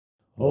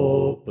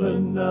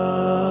Open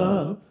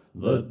up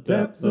the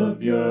depths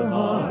of your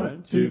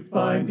heart to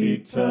find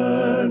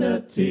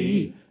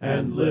eternity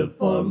and live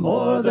for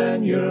more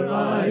than your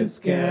eyes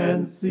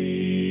can see.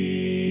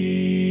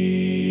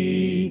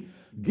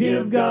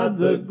 Give God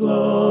the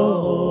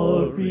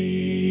glory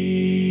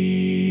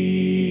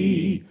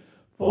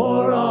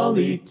for all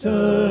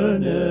eternity.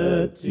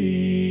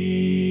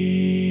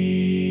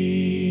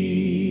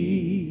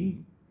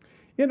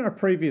 In our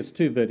previous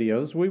two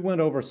videos, we went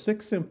over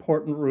 6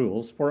 important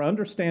rules for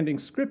understanding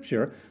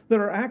Scripture that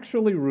are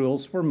actually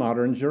rules for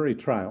modern jury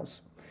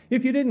trials.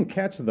 If you didn't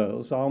catch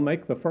those, I'll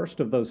make the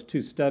first of those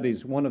 2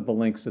 studies one of the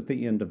links at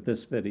the end of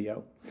this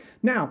video.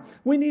 Now,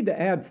 we need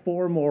to add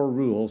 4 more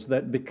rules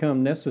that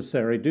become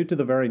necessary due to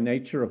the very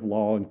nature of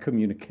law and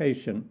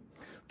communication.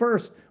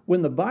 First,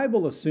 when the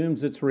Bible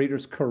assumes its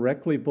readers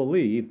correctly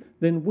believe,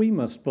 then we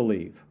must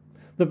believe.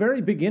 The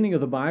very beginning of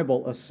the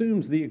Bible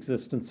assumes the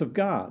existence of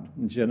God,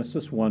 in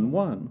Genesis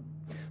 1:1.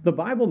 The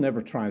Bible never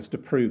tries to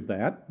prove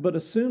that, but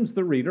assumes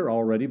the reader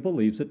already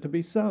believes it to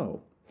be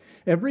so.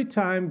 Every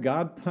time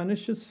God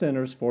punishes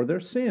sinners for their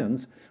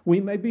sins, we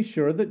may be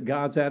sure that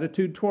God's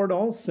attitude toward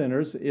all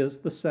sinners is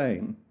the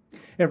same.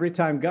 Every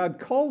time God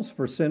calls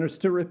for sinners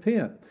to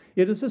repent,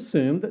 it is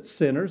assumed that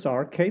sinners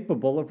are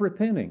capable of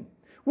repenting.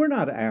 We're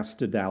not asked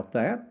to doubt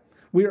that.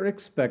 We are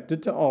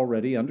expected to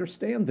already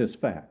understand this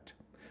fact.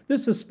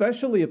 This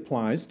especially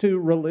applies to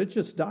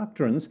religious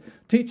doctrines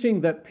teaching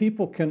that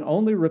people can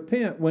only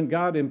repent when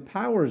God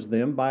empowers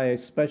them by a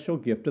special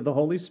gift of the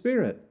Holy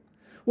Spirit.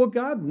 Well,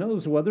 God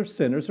knows whether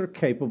sinners are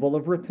capable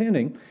of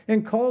repenting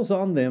and calls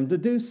on them to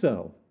do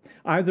so.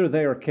 Either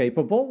they are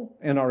capable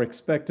and are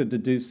expected to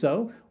do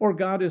so, or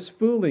God is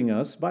fooling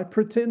us by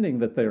pretending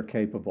that they are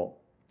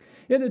capable.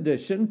 In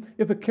addition,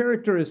 if a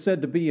character is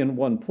said to be in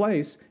one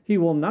place, he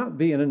will not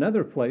be in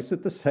another place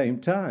at the same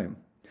time.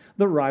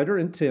 The writer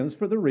intends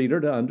for the reader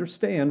to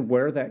understand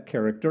where that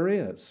character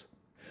is.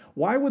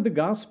 Why would the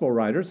gospel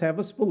writers have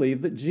us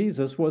believe that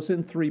Jesus was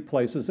in 3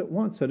 places at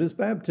once at his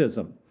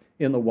baptism?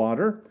 In the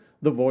water,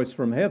 the voice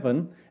from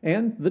heaven,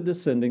 and the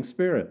descending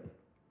Spirit.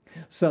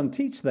 Some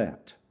teach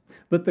that.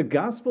 But the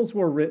Gospels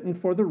were written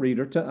for the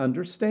reader to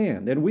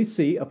understand, and we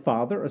see a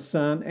Father, a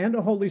Son, and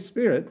a Holy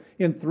Spirit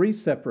in 3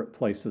 separate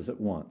places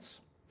at once.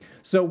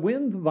 So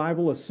when the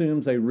Bible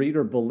assumes a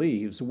reader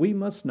believes, we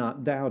must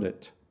not doubt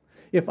it.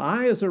 If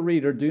I, as a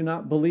reader, do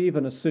not believe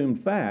an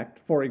assumed fact,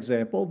 for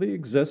example, the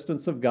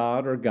existence of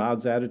God or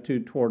God's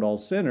attitude toward all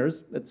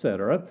sinners,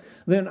 etc.,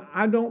 then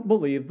I don't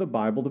believe the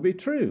Bible to be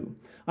true.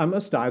 I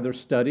must either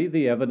study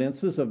the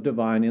evidences of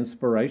divine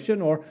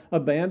inspiration or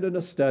abandon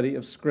a study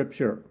of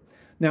Scripture.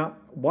 Now,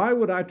 why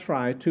would I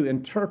try to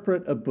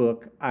interpret a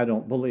book I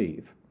don't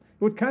believe?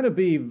 It would kind of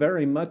be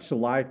very much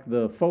like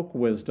the folk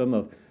wisdom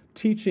of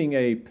teaching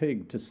a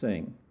pig to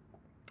sing.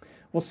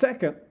 Well,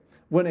 second,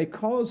 when a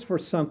cause for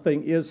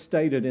something is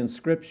stated in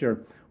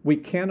Scripture, we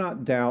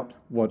cannot doubt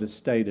what is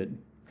stated.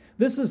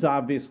 This is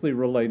obviously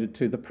related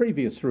to the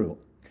previous rule.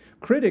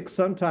 Critics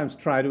sometimes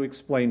try to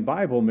explain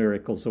Bible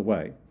miracles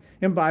away,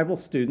 and Bible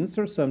students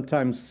are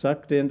sometimes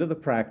sucked into the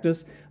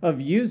practice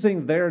of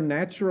using their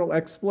natural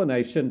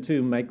explanation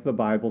to make the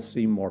Bible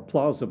seem more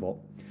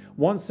plausible.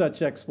 One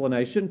such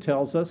explanation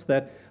tells us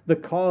that the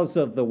cause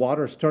of the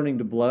waters turning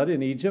to blood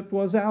in Egypt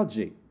was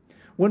algae.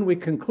 When we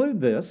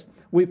conclude this,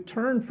 we've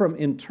turned from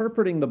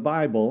interpreting the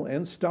Bible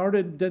and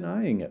started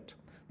denying it.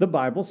 The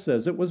Bible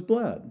says it was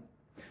blood.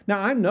 Now,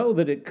 I know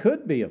that it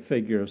could be a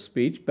figure of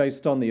speech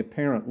based on the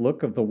apparent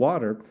look of the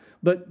water,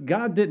 but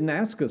God didn't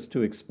ask us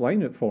to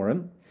explain it for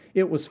him.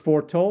 It was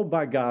foretold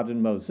by God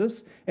and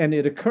Moses, and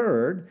it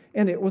occurred,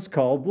 and it was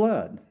called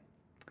blood.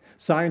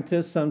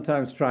 Scientists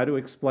sometimes try to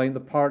explain the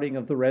parting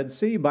of the Red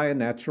Sea by a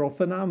natural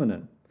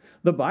phenomenon.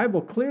 The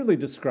Bible clearly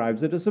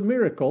describes it as a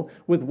miracle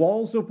with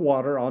walls of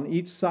water on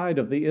each side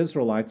of the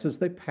Israelites as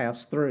they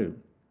passed through.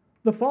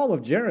 The fall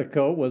of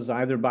Jericho was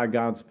either by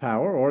God's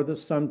power or the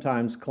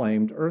sometimes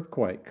claimed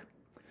earthquake.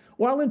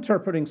 While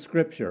interpreting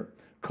Scripture,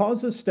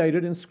 causes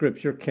stated in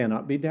Scripture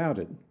cannot be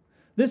doubted.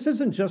 This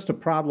isn't just a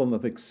problem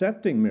of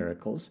accepting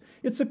miracles,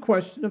 it's a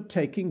question of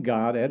taking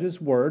God at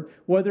His word,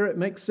 whether it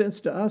makes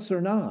sense to us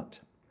or not.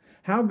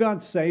 How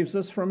God saves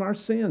us from our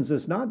sins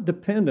is not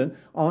dependent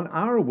on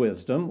our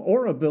wisdom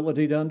or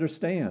ability to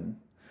understand.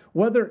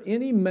 Whether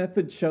any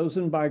method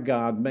chosen by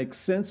God makes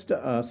sense to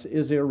us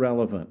is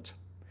irrelevant.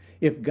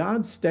 If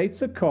God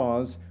states a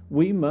cause,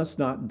 we must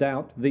not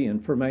doubt the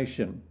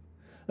information.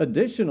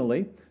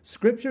 Additionally,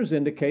 Scriptures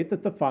indicate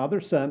that the Father,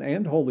 Son,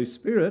 and Holy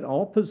Spirit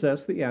all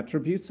possess the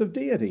attributes of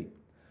deity.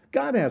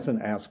 God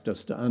hasn't asked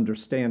us to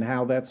understand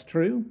how that's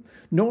true,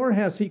 nor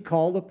has He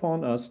called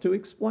upon us to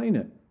explain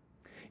it.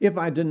 If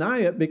I deny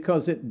it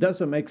because it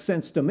doesn't make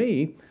sense to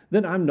me,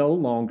 then I'm no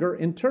longer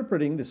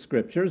interpreting the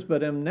Scriptures,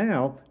 but am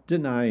now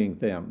denying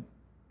them.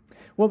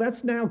 Well,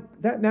 that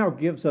now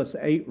gives us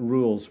 8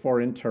 rules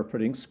for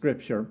interpreting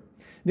Scripture.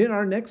 And in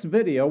our next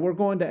video, we're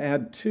going to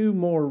add 2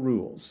 more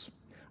rules.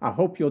 I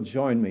hope you'll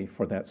join me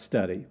for that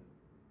study.